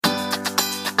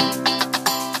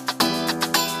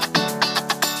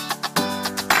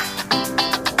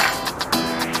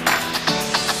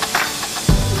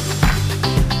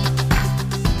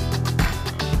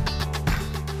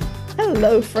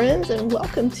Hello, friends, and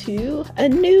welcome to a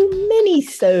new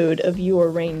mini-sode of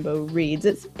Your Rainbow Reads.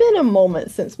 It's been a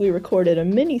moment since we recorded a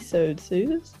mini-sode,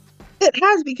 Suze. It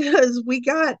has because we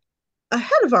got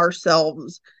ahead of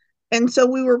ourselves. And so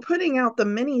we were putting out the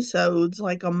mini-sodes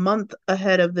like a month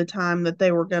ahead of the time that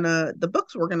the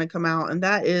books were gonna come out. And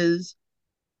that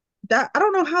I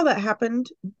don't know how that happened,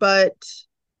 but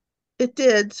it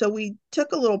did. So we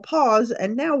took a little pause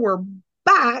and now we're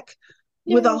back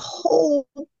with a Yay. whole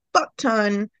buck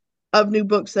ton of new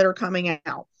books that are coming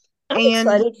out. I'm And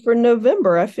excited for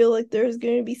November. I feel like there's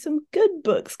going to be some good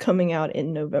books coming out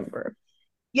in November.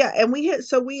 yeah, and we had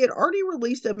already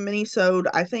released a mini-sode,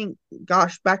 I think,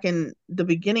 gosh, back in the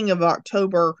beginning of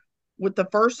October with the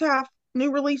first half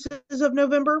new releases of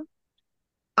November.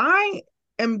 I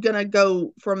am gonna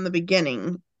go from the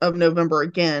beginning of November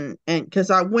again, and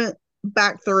because I went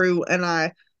back through and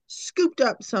I scooped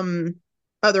up some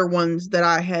other ones that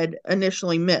I had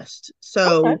initially missed. Okay.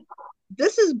 So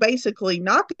this is basically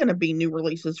not going to be new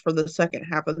releases for the second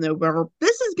half of November.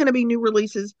 This is going to be new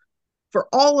releases for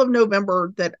all of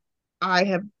November that I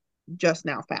have just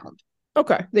now found.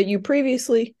 Okay. That you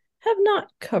previously have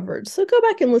not covered. So go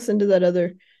back and listen to that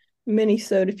other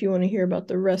mini-sode if you want to hear about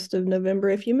the rest of November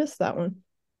if you missed that one.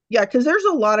 Yeah, because there's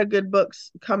a lot of good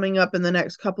books coming up in the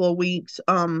next couple of weeks.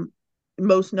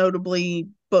 Most notably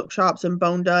Bookshops and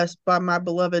Bone Dust by my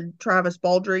beloved Travis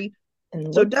Baldree.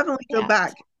 And So look at definitely go that.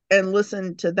 back and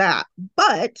listen to that.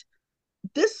 But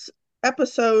this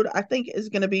episode, I think, is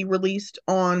going to be released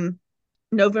on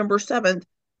November 7th,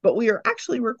 but we are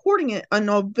actually recording it on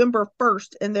November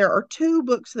 1st, and there are two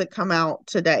books that come out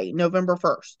today, November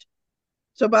 1st.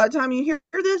 So by the time you hear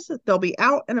this, they'll be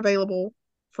out and available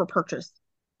for purchase.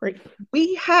 Great.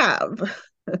 We have,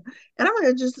 and I'm going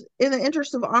to just, in the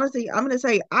interest of honesty, I'm going to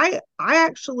say I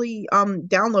actually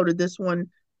downloaded this one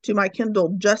to my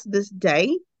Kindle just this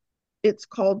day. It's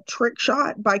called Trick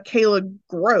Shot by Kayla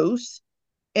Gross,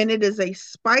 and it is a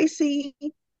spicy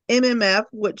MMF,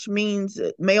 which means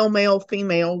male, male,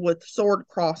 female with sword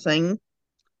crossing.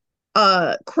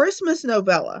 Christmas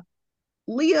novella.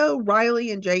 Leo,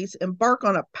 Riley, and Jace embark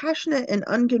on a passionate and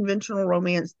unconventional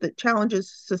romance that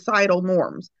challenges societal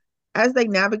norms. As they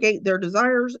navigate their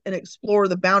desires and explore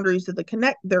the boundaries of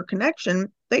their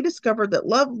connection, they discover that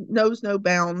love knows no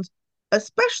bounds,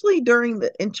 especially during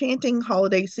the enchanting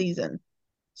holiday season.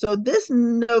 So this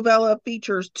novella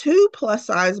features two plus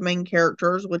size main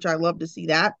characters, which I love to see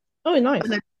that, Oh, nice.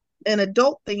 an, an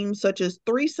adult theme such as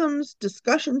threesomes,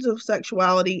 discussions of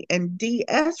sexuality, and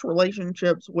DS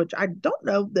relationships, which I don't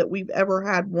know that we've ever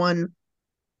had one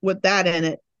with that in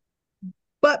it.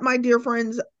 But my dear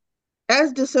friends,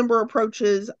 as December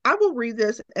approaches, I will read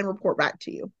this and report back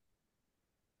to you.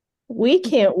 We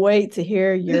can't wait to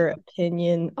hear your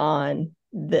opinion on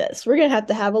this. We're going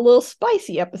to have a little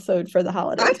spicy episode for the I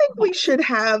holidays. think we should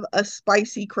have a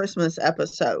spicy Christmas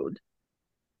episode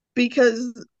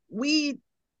because we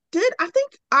I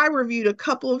think I reviewed a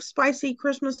couple of spicy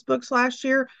Christmas books last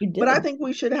year, You but I did. think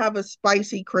we should have a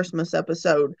spicy Christmas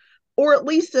episode or at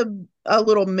least a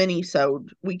little mini-sode.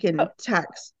 We Oh, can tack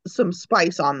some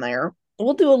spice on there.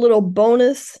 we'll do a little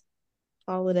bonus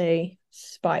holiday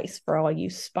spice for all you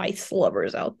spice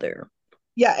lovers out there.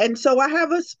 Yeah, and so I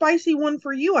have a spicy one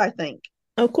for you, I think.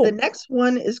 Oh, The cool. next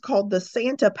one is called The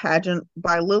Santa Pageant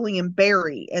by Lillian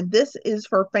Berry, and this is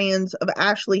for fans of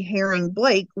Ashley Herring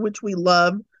Blake, which we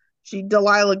love. She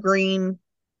Delilah Green,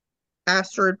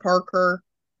 Astrid Parker,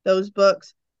 those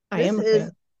books. I This am a is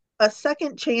fan. a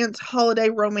second chance holiday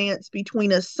romance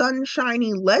between a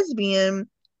sunshiny lesbian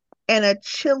and a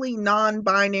chilly non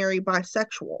binary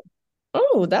bisexual.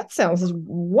 Oh, that sounds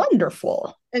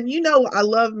wonderful. And you know, I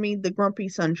love me the grumpy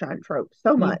sunshine trope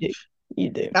so You do. much. You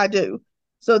do. I do.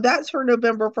 So that's for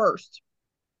November 1st.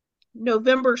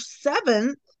 November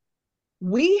 7th,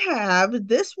 we have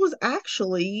this was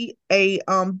actually a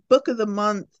book of the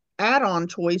month add-on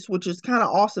choice, which is kind of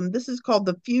awesome. This is called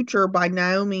The Future by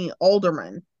Naomi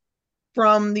Alderman.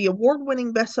 From the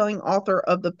award-winning best-selling author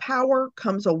of The Power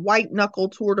comes a white-knuckle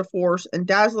tour de force and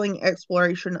dazzling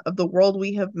exploration of the world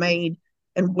we have made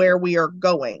and where we are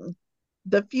going.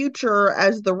 The future,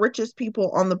 as the richest people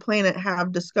on the planet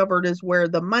have discovered, is where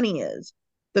the money is.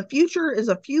 The future is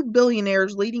a few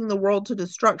billionaires leading the world to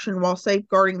destruction while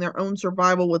safeguarding their own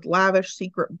survival with lavish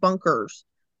secret bunkers.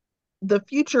 The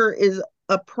future is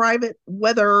a private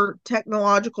weather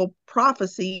technological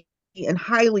prophecy and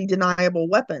highly deniable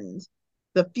weapons.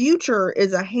 The future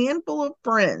is a handful of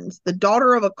friends, the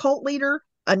daughter of a cult leader,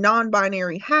 a non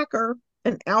binary hacker,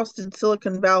 an ousted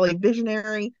Silicon Valley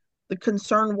visionary, the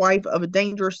concerned wife of a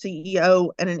dangerous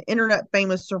CEO, and an internet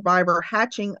famous survivor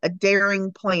hatching a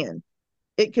daring plan.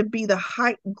 It could be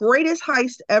the greatest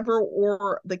heist ever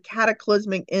or the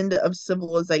cataclysmic end of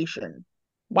civilization.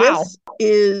 Wow. This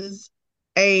is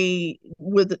a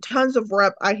with tons of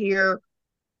rep. I hear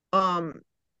um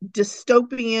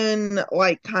dystopian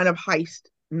like kind of heist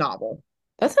novel.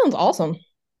 That sounds awesome.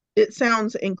 It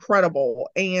sounds incredible,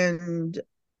 and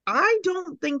I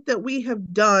don't think that we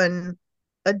have done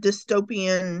a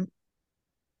dystopian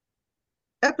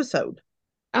episode.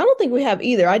 I don't think we have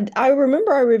either. I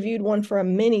remember I reviewed one for a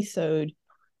mini-sode,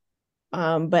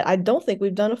 but I don't think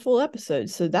we've done a full episode.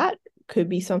 So that could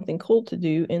be something cool to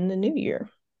do in the new year.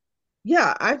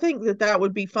 Yeah, I think that that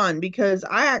would be fun because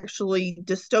I actually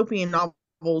dystopian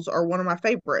novels are one of my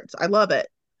favorites. I love it.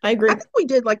 I I agree. think we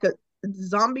did like a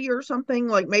zombie or something,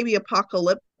 like maybe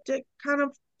apocalyptic kind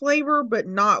of flavor, but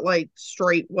not like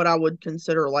straight what I would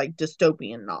consider like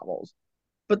dystopian novels.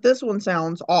 But this one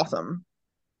sounds awesome.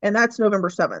 And that's November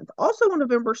 7th. Also on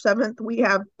November 7th, we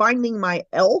have Finding My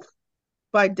Elf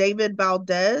by David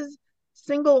Valdez.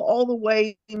 Single all the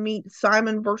way meet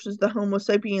Simon versus the Homo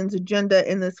sapiens agenda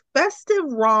in this festive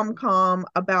rom com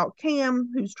about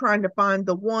Cam, who's trying to find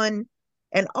the one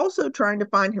and also trying to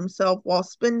find himself while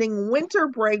spending winter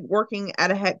break working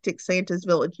at a hectic Santa's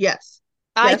village. Yes,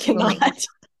 I yes, for me. cannot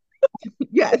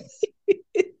Yes,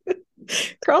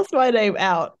 cross my name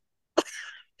out.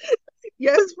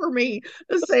 yes, for me.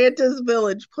 Santa's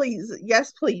village, please.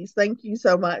 Yes, please. Thank you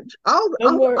so much. I'll No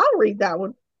I'll, more, I'll read that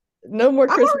one. no more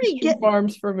I'm Christmas already tree getting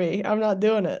farms for me. I'm not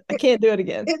doing it. I can't do it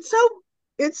again.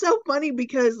 it's so funny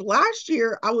because last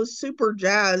year I was super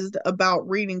jazzed about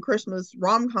reading Christmas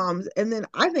rom-coms, and then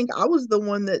I think I was the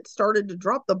one that started to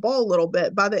drop the ball a little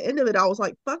bit. By the end of it, I was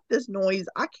like, fuck this noise.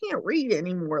 I can't read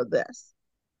any more of this.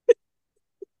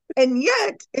 And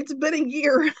yet it's been a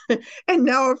year and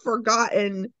now I've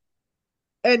forgotten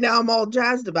and now I'm all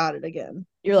jazzed about it again.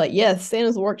 You're like, yes,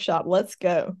 Santa's workshop. Let's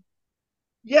go.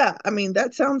 Yeah, I mean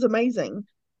that sounds amazing.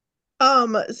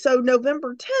 So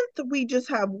November 10th, we just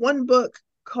have one book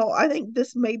called, I think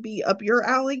this may be up your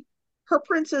alley. Her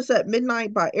Princess at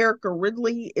Midnight by Erica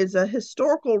Ridley is a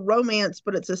historical romance,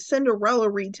 but it's a Cinderella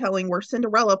retelling where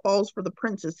Cinderella falls for the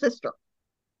prince's sister.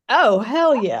 Oh,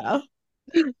 hell yeah.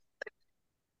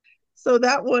 So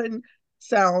that one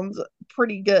sounds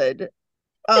pretty good.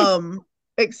 Um,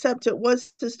 Except it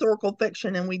was historical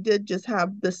fiction and we did just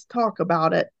have this talk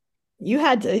about it. You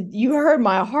heard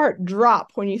my heart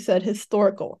drop when you said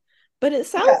historical. But it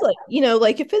sounds Yeah, like,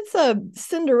 like if it's a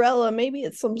Cinderella, maybe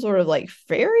it's some sort of like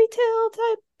fairy tale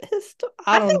type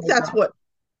I I don't think know, that's girl. what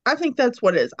I think that's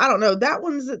what it is. I don't know. That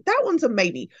one's a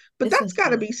maybe, but It's a that's got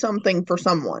to be something for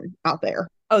someone out there.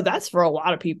 oh, that's for a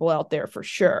lot of people out there for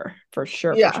sure. For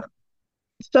sure, for Yeah. sure.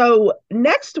 So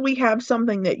next we have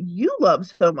something that you love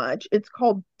so much. It's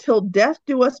called Till Death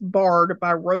Do Us Barred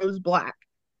by Rose Black.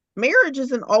 Marriage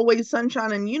isn't always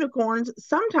sunshine and unicorns.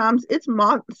 Sometimes it's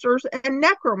monsters and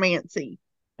necromancy.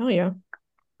 Oh yeah.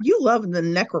 You love the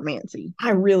necromancy.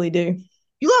 I really do.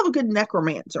 You love a good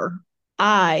necromancer.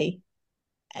 I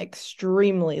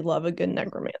extremely love a good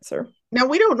necromancer. Now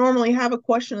we don't normally have a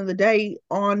question of the day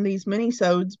on these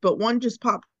minisodes, but one just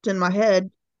popped in my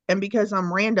head, and because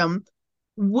I'm random,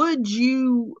 would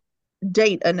you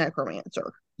date a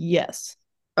necromancer? Yes.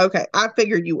 Okay, I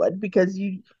figured you would because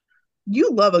you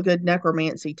love a good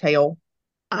necromancy tale.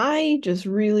 I just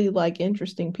really like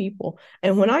interesting people.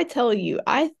 And when I tell you,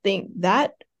 I think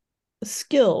that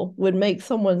skill would make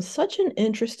someone such an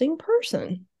interesting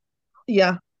person.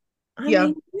 Yeah, I yeah,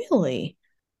 mean, really.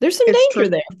 There's some it's danger true.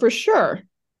 there for sure.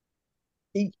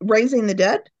 Raising the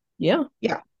dead? Yeah.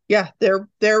 Yeah, yeah, there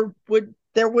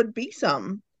would be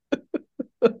some.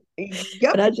 But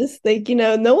Yep. I just think,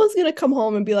 no one's going to come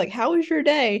home and be like, "How was your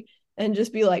day?" and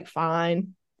just be like,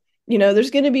 "Fine."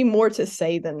 There's going to be more to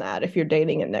say than that if you're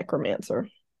dating a necromancer.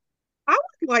 I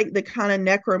would like the kind of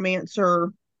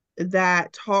necromancer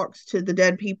that talks to the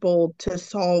dead people to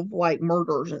solve like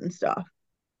murders and stuff.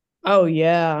 Oh,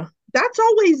 yeah. That's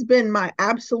always been my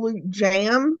absolute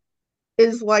jam,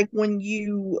 is like when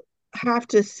you have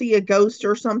to see a ghost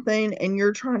or something and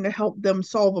you're trying to help them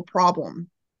solve a problem.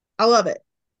 I love it.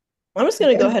 I'm just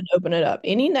going to go And ahead and open it up.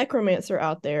 Any necromancer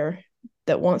out there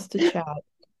that wants to chat,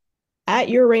 at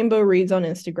your rainbow reads on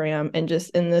Instagram, and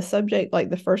just in the subject, like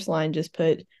the first line, just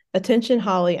put attention,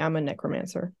 Holly, I'm a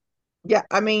necromancer. yeah,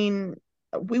 I mean,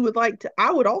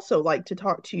 I would also like to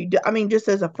talk to you. I mean, just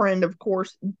as a friend, of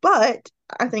course, but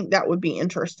I think that would be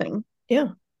interesting. Yeah.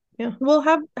 Yeah. We'll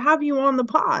have you on the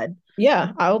pod.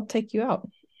 Yeah. I'll take you out.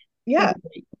 Yeah, That'd be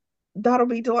great. that'll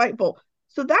be delightful.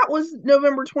 So that was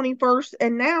November 21st,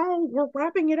 and now we're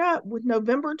wrapping it up with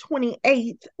November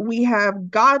 28th. We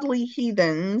have Godly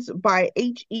Heathens by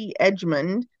H.E.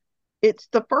 Edgmond. It's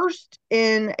the first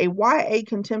in a YA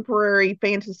contemporary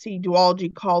fantasy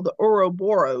duology called the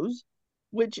Ouroboros,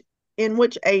 which in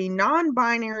which a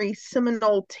non-binary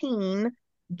Seminole teen,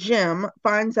 Jim,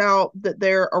 finds out that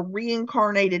they're a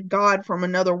reincarnated god from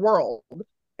another world.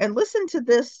 And listen to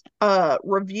this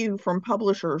review from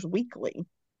Publishers Weekly.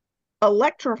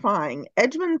 Electrifying,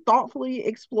 Edgman thoughtfully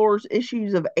explores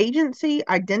issues of agency,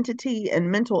 identity, and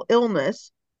mental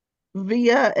illness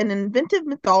via an inventive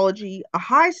mythology, a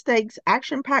high stakes,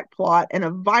 action packed plot, and a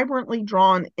vibrantly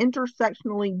drawn,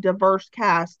 intersectionally diverse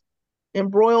cast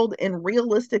embroiled in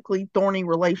realistically thorny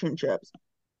relationships.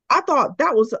 I thought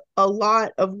that was a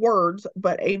lot of words,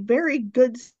 but a very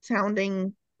good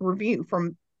sounding review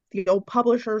from the old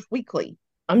Publishers Weekly.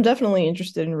 I'm definitely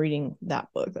interested in reading that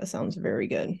book. That sounds very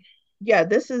good. Yeah,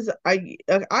 this is I think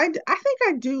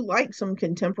I do like some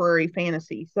contemporary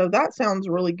fantasy. So that sounds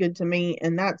really good to me,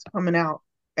 and that's coming out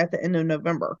at the end of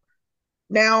November.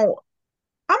 Now,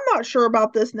 I'm not sure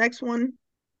about this next one,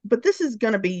 but this is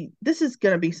gonna be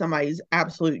somebody's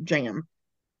absolute jam.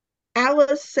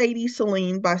 Alice Sadie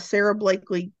Celine by Sarah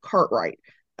Blakely Cartwright.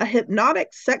 A hypnotic,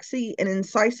 sexy, and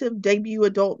incisive debut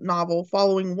adult novel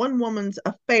following one woman's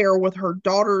affair with her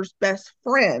daughter's best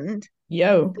friend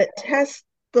Yo, that tests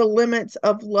the limits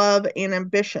of love and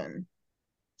ambition.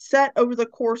 Set over the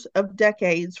course of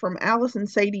decades from Alice and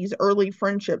Sadie's early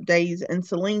friendship days and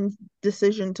Celine's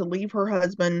decision to leave her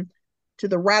husband to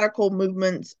the radical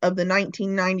movements of the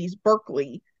 1990s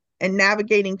Berkeley and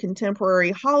navigating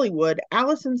contemporary Hollywood,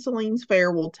 Alice and Celine's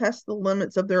Fair will test the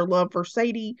limits of their love for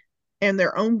Sadie and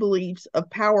their own beliefs of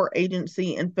power,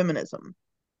 agency, and feminism.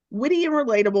 Witty and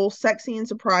relatable, sexy and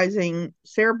surprising,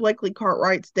 Sarah Blakely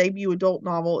Cartwright's debut adult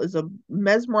novel is a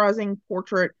mesmerizing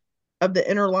portrait of the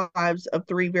inner lives of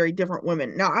three very different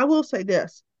women. Now, I will say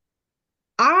this.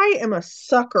 I am a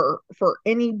sucker for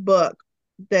any book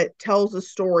that tells a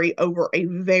story over a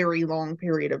very long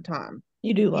period of time.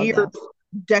 you do love Years, that.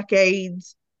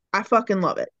 decades. I fucking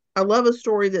love it. I love a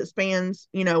story that spans,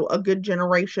 a good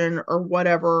generation or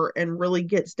whatever and really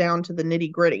gets down to the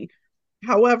nitty gritty.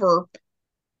 However,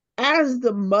 as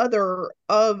the mother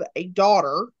of a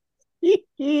daughter,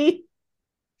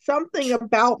 something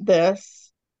about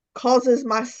this causes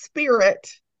my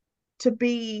spirit to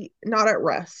be not at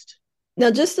rest.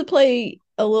 Now, just to play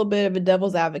a little bit of a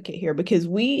devil's advocate here, because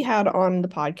we had on the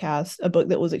podcast a book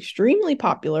that was extremely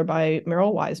popular by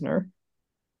Meryl Weisner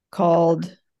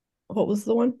called, what was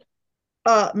the one?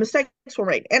 Mistakes were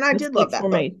made. And I did love Mistakes that Were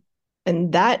book. Made.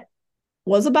 And that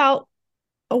was about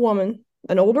a woman,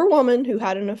 an older woman who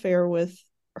had an affair with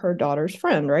her daughter's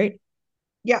friend, right?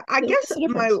 Yeah, I So guess what's the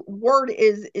my difference? word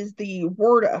is the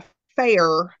word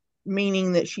affair,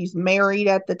 meaning that she's married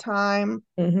at the time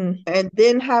Mm-hmm. and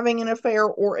then having an affair,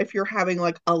 or if you're having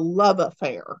like a love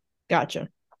affair. Gotcha.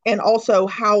 And also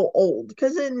how old.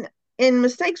 Because in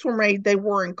Mistakes Were Made, they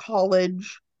were in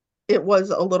college. It was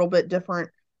a little bit different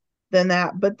than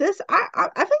that. But this I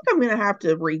think I'm gonna have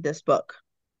to read this book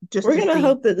just We're to going to see.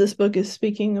 hope that this book is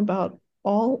speaking about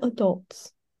all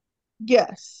adults.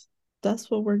 Yes, That's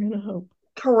what we're going to hope.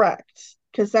 correct.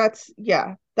 Because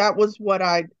that was what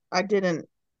I didn't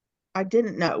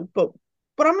know, but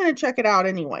I'm gonna check it out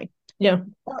anyway. Yeah.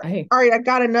 All right, Hey, all right, I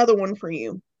got another one for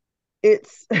you.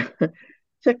 It's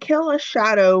To Kill a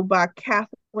Shadow by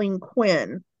Kathleen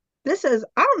Quinn. This is,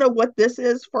 I don't know what this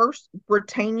is first,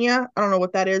 Britannia. I don't know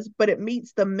what that is, but it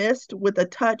meets The Mist with a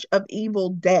touch of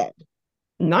Evil Dead.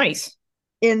 nice.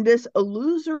 In this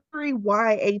illusory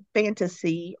YA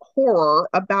fantasy horror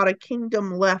about a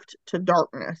kingdom left to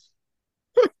darkness.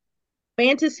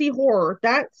 Fantasy horror,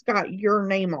 that's got your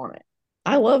name on it.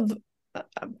 I love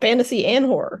fantasy and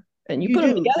horror, and you You put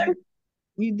them do. together.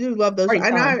 You do love those. Party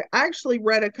And time. I actually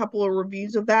read a couple of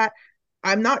reviews of that.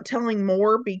 I'm not telling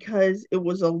more because it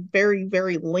was a very,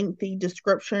 very lengthy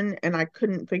description and I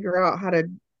couldn't figure out how to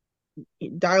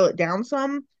dial it down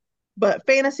some. But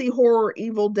fantasy horror,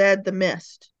 Evil Dead, The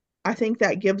Mist. I think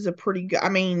that gives a pretty good, I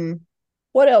mean,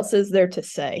 What else is there to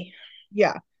say?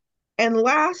 yeah. And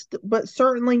last but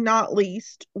certainly not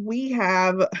least, we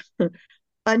have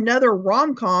another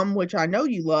rom com, which I know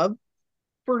you love,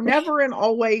 For Never and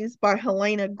Always by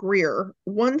Helena Greer.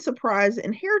 One surprise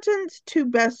inheritance, two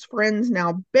best friends,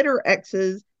 now bitter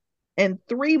exes, and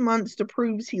 3 months to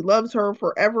prove he loves her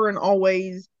forever and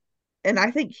always. And I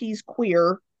think he's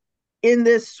queer in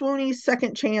this swoony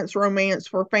second chance romance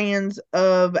for fans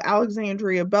of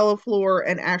Alexandria Bellafleur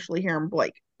and Ashley Herring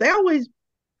Blake. They always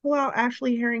pull out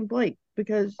Ashley Herring Blake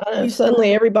because I know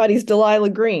suddenly everybody's Delilah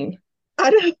Green.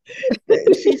 I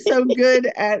don't, she's so good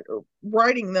at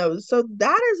writing those. So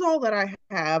that is all that I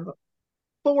have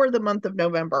for the month of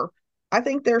November. I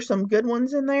think there's some good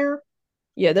ones in there.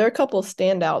 Yeah, there are a couple of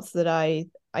standouts that I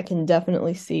can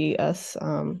definitely see us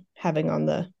having on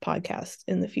the podcast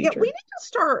in the Yeah, we future. need to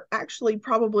start actually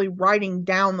probably writing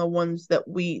down the ones that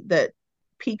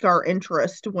pique our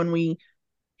interest when we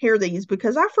hear these,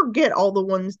 because I forget all the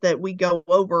ones that we go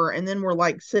over and then we're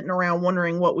like sitting around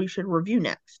wondering what we should review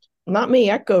next. Not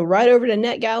me. I go right over to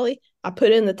NetGalley, I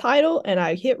put in the title, and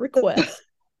I hit request.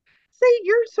 See,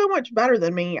 you're so much better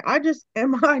than me. I just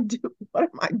what am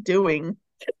I doing?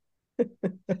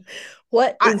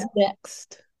 What I is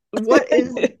next? what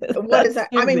is what is That's that?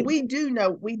 I mean,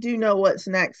 stupid. we do know what's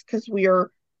next because we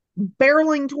are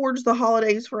barreling towards the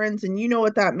holidays, friends, and you know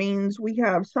what that means. We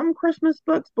have some Christmas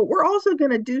books, but we're also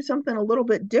going to do something a little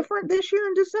bit different this year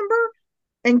in December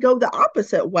and go the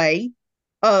opposite way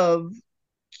of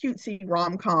cutesy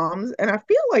rom-coms. And I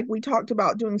feel like we talked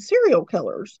about doing serial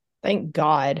killers. Thank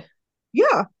God.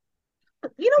 Yeah.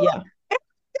 You know what? Yeah.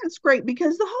 That's great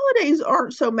because the holidays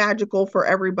aren't so magical for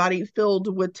everybody,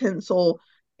 filled with tinsel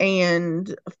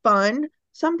and fun.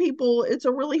 Some people, it's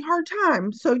a really hard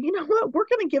time. So, you know what? We're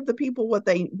going to give the people what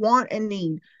they want and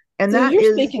need. And So that you're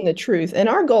is, speaking the truth. And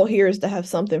our goal here is to have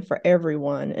something for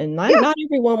everyone. And yeah, not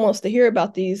everyone wants to hear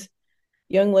about these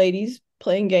young ladies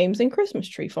playing games in Christmas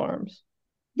tree farms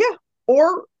yeah.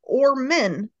 Or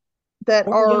men that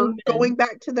or are young going men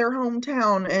back to their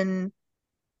hometown and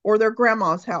or their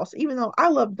grandma's house, even though I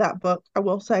loved that book, I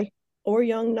will say. or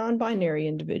young non-binary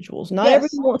individuals. Not Yes.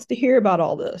 everyone wants to hear about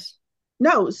all this.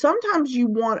 No, sometimes you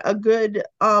want a good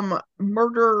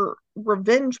murder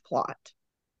revenge plot.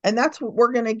 And that's what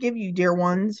we're going to give you, dear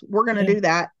ones. We're going to Yeah. do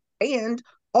that. And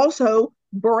also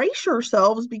brace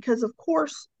yourselves because of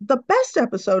course the best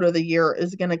episode of the year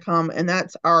is going to come, and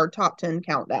that's our top 10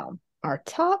 countdown. Our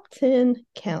top 10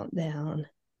 countdown.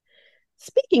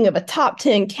 Speaking of a top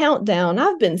 10 countdown,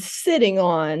 I've been sitting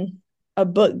on a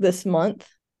book this month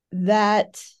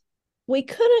that we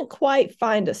couldn't quite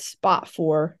find a spot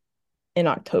for in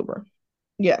October.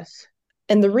 Yes.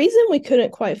 And the reason we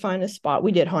couldn't quite find a spot,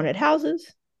 we did haunted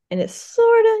houses, and it's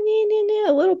sort of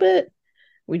a little bit.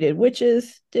 We did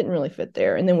witches, didn't really fit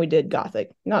there. And then we did gothic,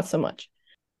 not so much.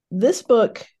 This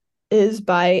book is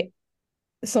by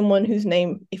someone whose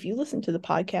name, if you listen to the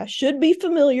podcast, should be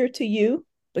familiar to you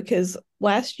because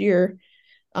last year,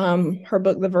 her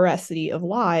book, The Veracity of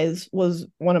Lies, was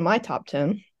one of my top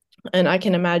 10. And I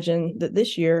can imagine that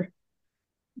this year,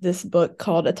 this book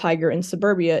called A Tiger in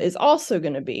Suburbia is also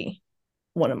going to be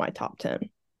one of my top 10.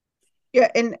 Yeah,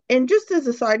 and just as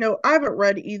a side note, I haven't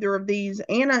read either of these.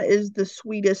 Anna is the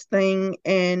sweetest thing,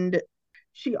 and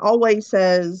she always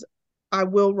says, "I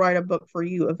will write a book for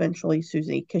you eventually,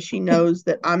 Susie," because she knows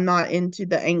that I'm not into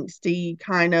the angsty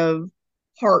kind of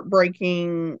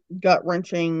heartbreaking,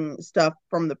 gut-wrenching stuff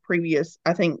from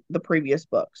I think the previous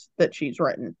books that she's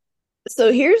written.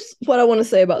 So here's what I want to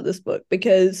say about this book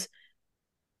because,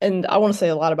 and I want to say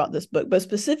a lot about this book, but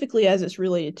specifically as it's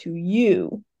related to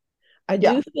you, I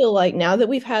Yeah, do feel like now that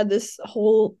we've had this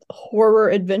whole horror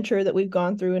adventure that we've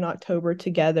gone through in October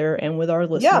together and with our yeah,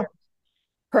 listeners,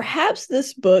 perhaps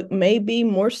this book may be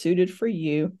more suited for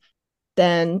you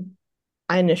than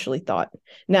I initially thought.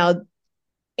 Now,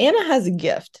 Anna has a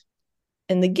gift,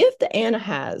 and the gift that Anna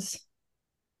has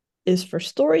is for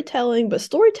storytelling, but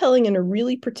storytelling in a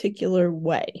really particular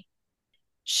way.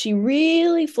 She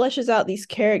really fleshes out these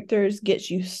characters, gets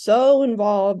you so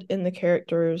involved in the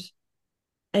characters,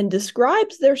 and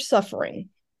describes their suffering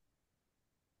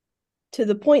to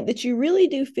the point that you really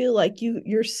do feel like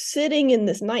you're sitting in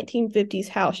this 1950s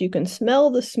house. You can smell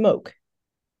the smoke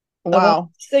of all wow,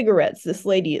 the cigarettes this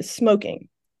lady is smoking,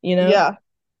 you know? yeah,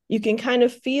 You can kind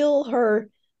of feel her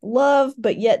love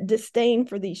but yet disdain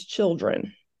for these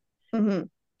children. hmm,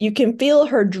 You can feel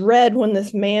her dread when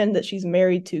this man that she's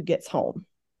married to gets home.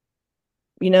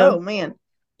 You oh know, man,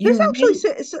 this you actually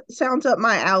really, sounds up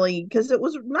my alley because it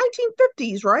was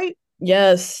 1950s, right?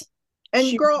 yes, And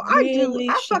she girl, really,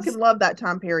 I fucking love that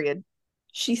time period.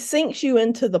 she sinks you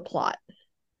into the plot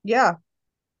Yeah.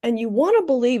 and you want to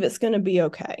believe it's going to be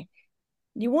okay.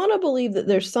 You want to believe that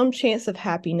there's some chance of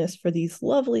happiness for these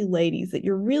lovely ladies that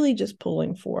you're really just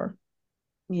pulling for.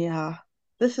 Yeah.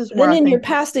 This is where Then I in your think,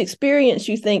 past experience,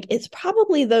 you think it's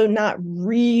probably, though, not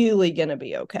really going to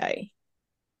be okay.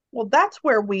 well, that's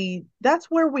where we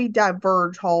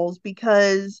diverge, Halls,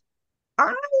 because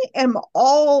I am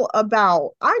all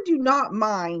about, I do not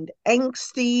mind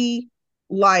angsty,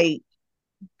 like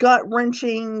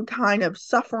gut-wrenching kind of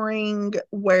suffering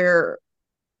where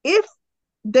if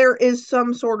there is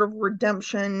some sort of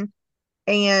redemption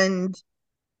and,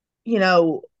 you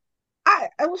know,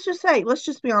 let's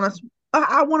just be honest.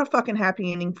 I want a fucking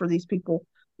happy ending for these people.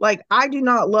 Like, I do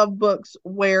not love books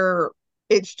where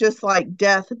it's just like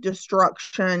death,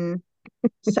 destruction,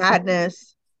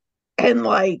 sadness, and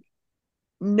like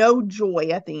no joy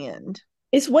at the end.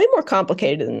 It's way more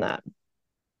complicated than that.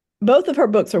 Both of her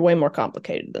books are way more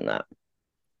complicated than that.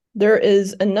 There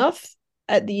is enough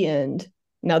at the end.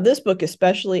 Now, this book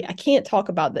especially, I can't talk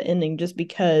about the ending just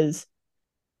because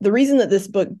the reason that this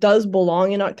book does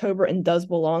belong in October and does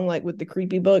belong like with the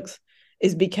creepy books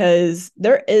is because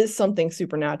there is something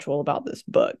supernatural about this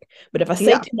book. But if I say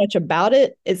Yeah. too much about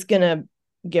it, it's going to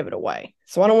give it away.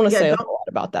 So I don't want to Yeah, say a whole lot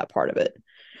about that part of it.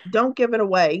 don't give it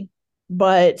away.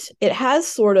 But it has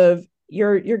sort of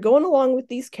you're going along with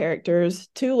these characters,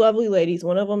 two lovely ladies.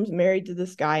 One of them's married to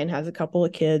this guy and has a couple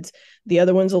of kids. The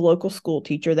other one's a local school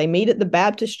teacher. They meet at the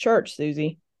Baptist church,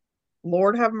 Susie.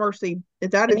 Lord have mercy.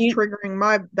 That And is you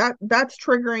triggering that's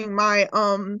triggering my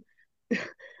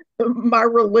my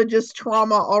religious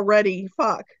trauma already.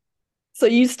 Fuck. so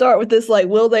you start with this like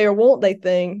will they or won't they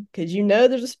thing because you know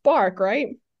there's a spark, right?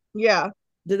 Yeah.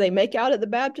 Do they make out at the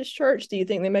Baptist church? Do you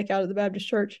think they make out at the Baptist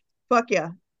church? Fuck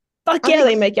yeah. Fuck I yeah, think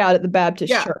they make out at the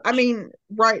Baptist yeah. I church. mean,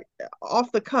 right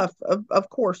off the cuff, of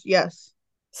course, yes.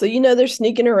 So you know they're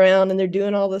sneaking around and they're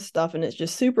doing all this stuff and it's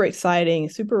just super exciting,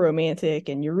 super romantic,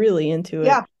 and you're really into it.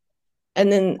 Yeah.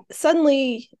 And then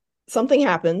suddenly something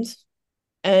happens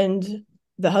and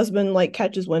the husband like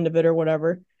catches wind of it or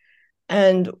whatever.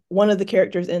 And one of the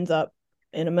characters ends up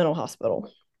in a mental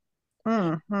hospital.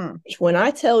 Mm-hmm. When I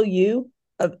tell you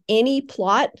of any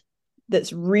plot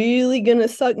that's really going to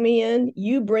suck me in,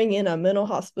 you bring in a mental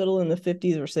hospital in the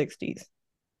 50s or 60s.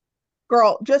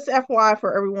 Girl, just FYI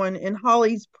for everyone, in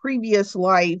Holly's previous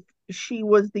life, she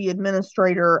was the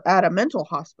administrator at a mental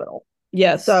hospital.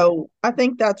 Yes. So I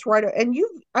think that's right. And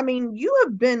I mean, you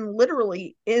have been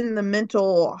literally in the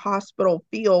mental hospital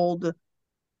field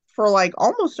for like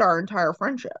almost our entire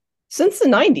friendship. Since the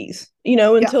 90s, you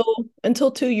know, Yeah.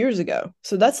 until 2 years ago.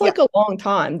 So that's Yeah. like a long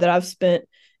time that I've spent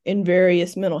in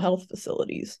various mental health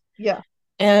facilities. Yeah.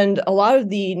 And a lot of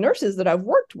the nurses that I've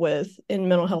worked with in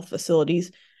mental health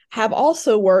facilities have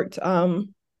also worked,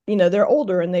 you know, they're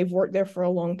older and they've worked there for a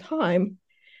long time.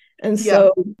 And Yeah.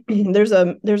 so there's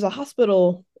a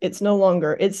hospital, it's no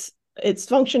longer, it's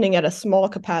functioning at a small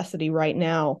capacity right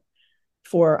now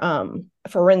for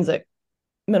forensic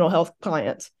mental health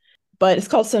clients, but it's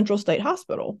called Central State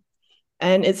Hospital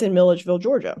and it's in Milledgeville,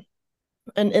 Georgia.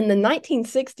 And in the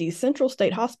 1960s, Central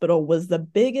State Hospital was the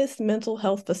biggest mental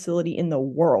health facility in the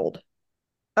world.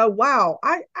 Oh wow.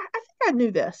 I think I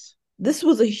knew this. This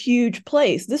was a huge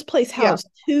place. This place Yeah. housed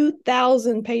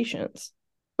 2,000 patients.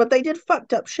 But they did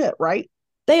fucked up shit, right?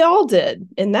 They all did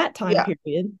in that time Yeah.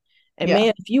 period. And Yeah.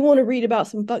 man, if you want to read about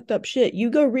some fucked up shit, you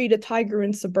go read A Tiger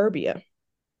in Suburbia.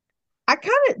 I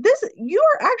kind of this you're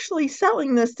actually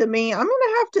selling this to me. I'm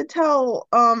gonna have to tell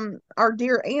our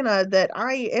dear Anna that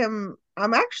I'm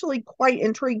actually quite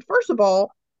intrigued. First of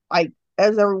all, I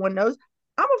as everyone knows,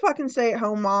 I'm a fucking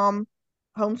stay-at-home mom,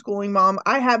 homeschooling mom.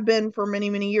 I have been for many,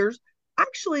 many years. I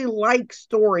actually like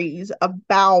stories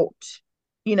about,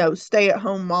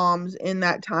 stay-at-home moms in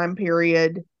that time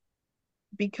period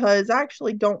because I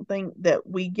actually don't think that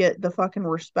we get the fucking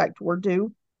respect we're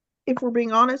due if we're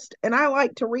being honest. And I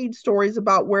like to read stories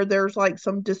about where there's like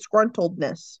some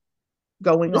disgruntledness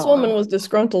going This on. woman was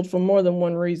disgruntled for more than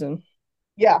one reason.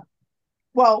 Yeah.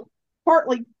 Well,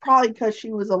 partly probably because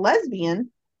she was a lesbian.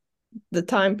 The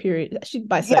time period, she's Yeah.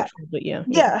 bisexual, but yeah,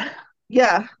 yeah. Yeah.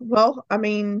 Yeah. Well, I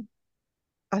mean,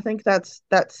 I think that's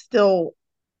still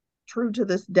true to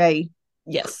this day.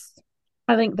 Yes.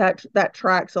 I think that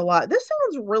tracks a lot. This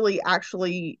sounds really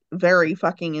actually very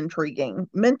fucking intriguing.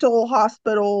 Mental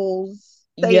hospitals,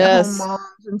 stay-at-home Yes.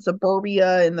 moms in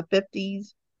suburbia in the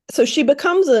 50s. So she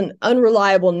becomes an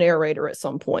unreliable narrator at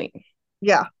some point.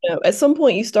 Yeah. You know, at some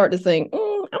point, you start to think,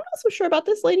 I'm not so sure about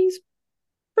this lady's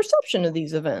perception of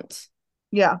these events.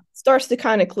 Yeah. Starts to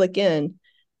kind of click in.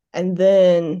 And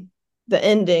then the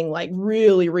ending, like,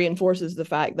 really reinforces the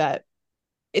fact that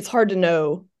it's hard to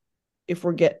know if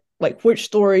we're like which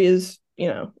story is,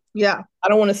 Yeah. I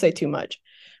don't want to say too much,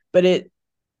 but it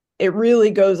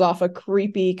really goes off a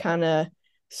creepy kind of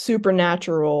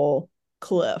supernatural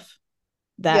cliff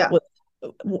that Yeah.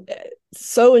 was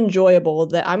so enjoyable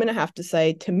that I'm going to have to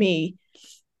say to me,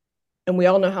 and we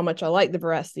all know how much I like the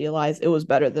Veracity of Lies, it was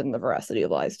better than the Veracity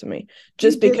of Lies to me, You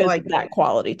just did because like of that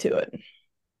quality to it.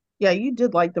 Yeah, you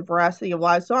did like the veracity of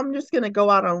lies. So I'm just gonna go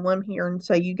out on a limb here and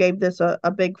say you gave this a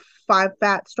big 5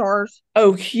 fat stars.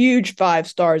 Oh, huge 5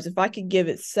 stars. If I could give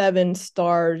it 7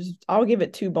 stars, I'll give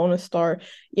it 2 bonus star.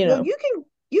 You Well, know, you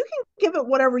can give it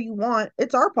whatever you want.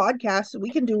 It's our podcast, so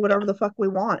we can do yeah, whatever the fuck we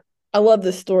want. I love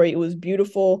this story. It was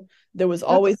beautiful. There was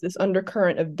That's always this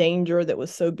undercurrent of danger that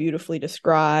was so beautifully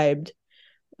described.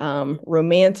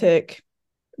 romantic,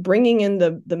 bringing in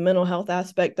the mental health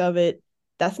aspect of it.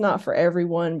 That's not for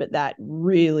everyone, but that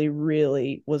really,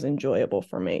 really was enjoyable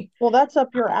for me. Well, that's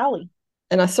up your alley.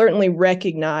 And I certainly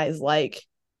recognize like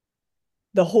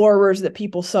the horrors that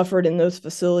people suffered in those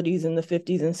facilities in the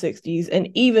 50s and 60s, and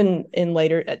even in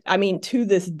later, I mean, to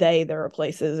this day, there are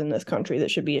places in this country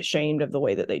that should be ashamed of the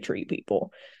way that they treat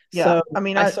people. Yeah. So I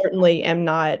mean, I certainly am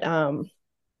not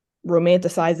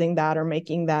romanticizing that or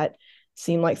making that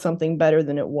seem like something better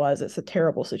than it was. It's a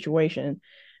terrible situation.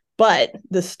 But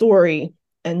the story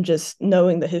and just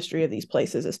knowing the history of these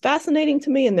places is fascinating to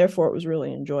me, and therefore it was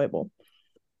really enjoyable.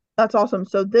 that's awesome.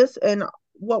 So this, and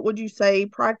what would you say,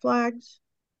 pride flags?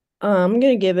 I'm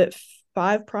gonna give it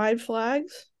 5 pride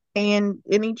flags. And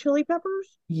any chili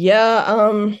peppers? Yeah,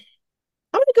 I'm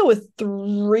gonna go with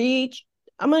 3.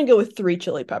 I'm gonna go with 3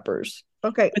 chili peppers.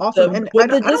 Okay, With awesome. the And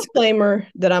with the disclaimer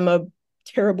that I'm a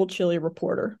terrible chili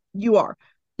reporter. you are.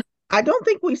 I don't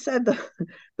think we said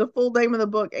the full name of the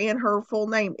book and her full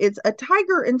name. It's A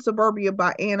Tiger in Suburbia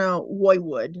by Anna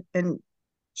Woiwood, and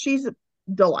she's a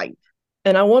delight.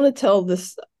 And I want to tell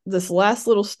this last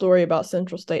little story about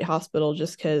Central State Hospital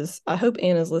just because I hope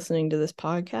Anna's listening to this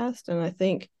podcast, and I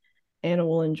think Anna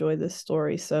will enjoy this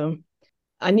story. So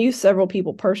I knew several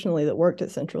people personally that worked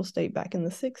at Central State back in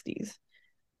the 60s.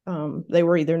 They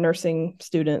were either nursing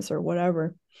students or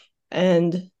whatever.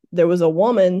 And there was a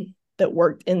woman that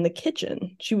worked in the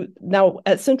kitchen. Now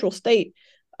at Central State,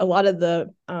 a lot of the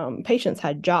patients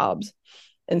had jobs.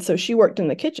 And so she worked in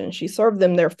the kitchen. She served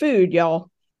them their food, y'all.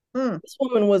 This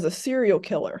woman was a serial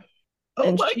killer. Oh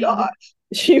And my gosh.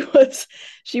 she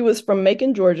was from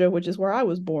Macon, Georgia, which is where I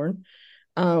was born.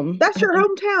 That's your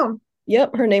hometown.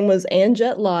 Yep, her name was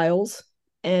Anjette Lyles,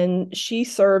 and she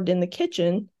served in the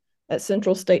kitchen at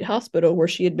Central State Hospital, where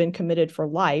she had been committed for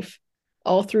life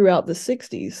all throughout the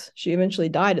 60s. She eventually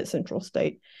died at Central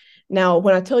State. Now,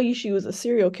 when I tell you she was a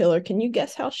serial killer, can you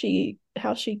guess how she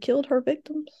killed her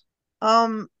victims?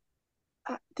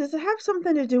 Does it have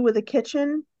something to do with the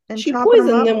kitchen and She chopping them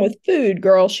poisoned up? them with food,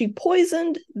 girl. She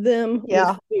poisoned them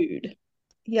Yeah. with food.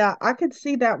 Yeah, I could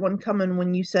see that one coming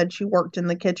when you said she worked in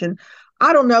the kitchen.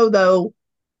 I don't know though.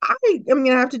 I am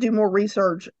gonna have to do more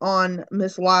research on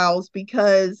Miss Lyles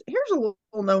because here's a little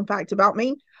known fact about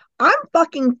me. I'm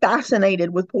fucking fascinated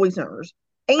with poisoners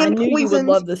I and knew you would poisons.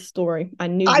 love this story. I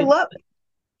knew I you. love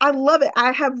I love it.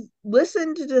 I have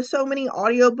listened to so many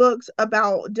audiobooks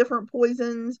about different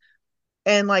poisons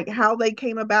and like how they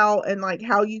came about and like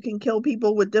how you can kill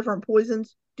people with different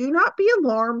poisons. Do not be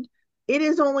alarmed. It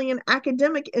is only an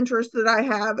academic interest that I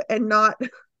have and not,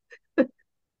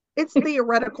 it's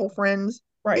theoretical, friends.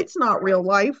 Right. It's not real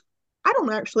life. I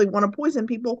don't actually want to poison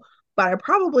people, but I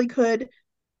probably could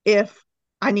if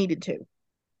I needed to.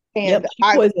 Yep.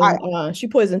 And I She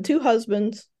poisoned 2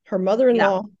 husbands, her yeah.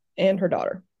 mother-in-law, and her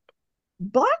daughter.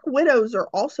 Black widows are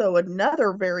also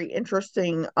another very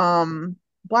interesting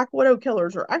Black widow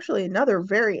killers are actually another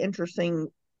very interesting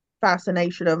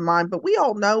fascination of mine, but we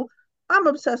all know I'm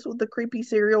obsessed with the creepy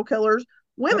serial killers,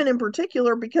 Yep. women in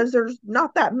particular because there's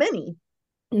not that many.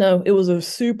 No, it was a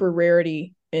super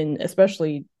rarity, in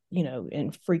especially,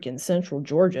 in freaking central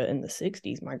Georgia in the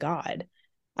 60s. My God.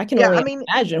 I can Yeah, I only mean,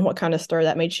 imagine what kind of stir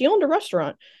that made. She owned a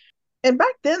restaurant. and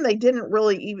back then they didn't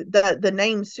really even the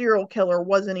name serial killer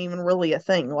wasn't even really a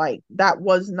thing. Like that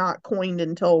was not coined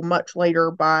until much later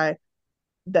by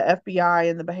the FBI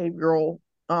and the behavioral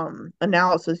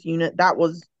analysis unit. That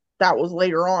was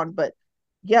later on, but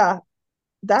yeah,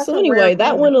 that's So a rare anyway,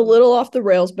 that thing. went a little off the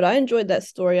rails, but I enjoyed that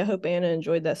story. I hope Anna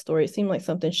enjoyed that story. It seemed like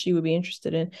something she would be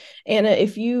interested in. Anna,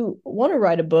 if you want to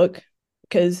write a book,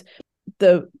 because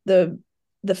the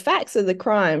facts of the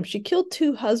crime, she killed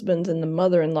 2 husbands and the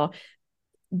mother-in-law.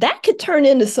 That could turn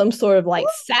into some sort of like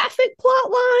sapphic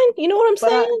plot line. You know what I'm But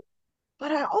saying?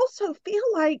 I also feel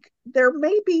like there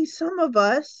may be some of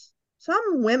us,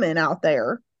 some women out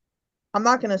there, I'm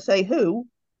not going to say who,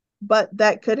 but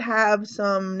that could have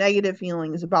some negative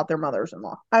feelings about their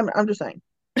mothers-in-law. I'm just saying.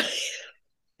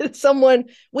 It's someone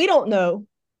we don't know,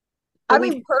 but I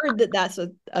we've mean, heard that that's a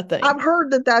thing. I've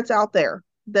heard that that's out there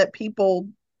that people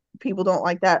don't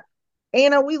like that.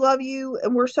 Anna, we love you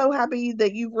and we're so happy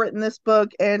that you've written this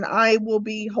book and I will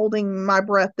be holding my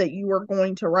breath that you are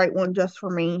going to write one just for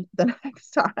me the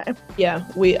next time. Yeah,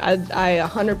 I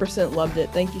 100% loved it.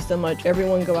 Thank you so much.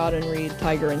 Everyone go out and read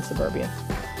Tiger in Suburbia.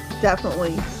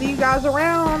 Definitely. See you guys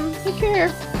around. Take care.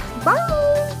 Bye.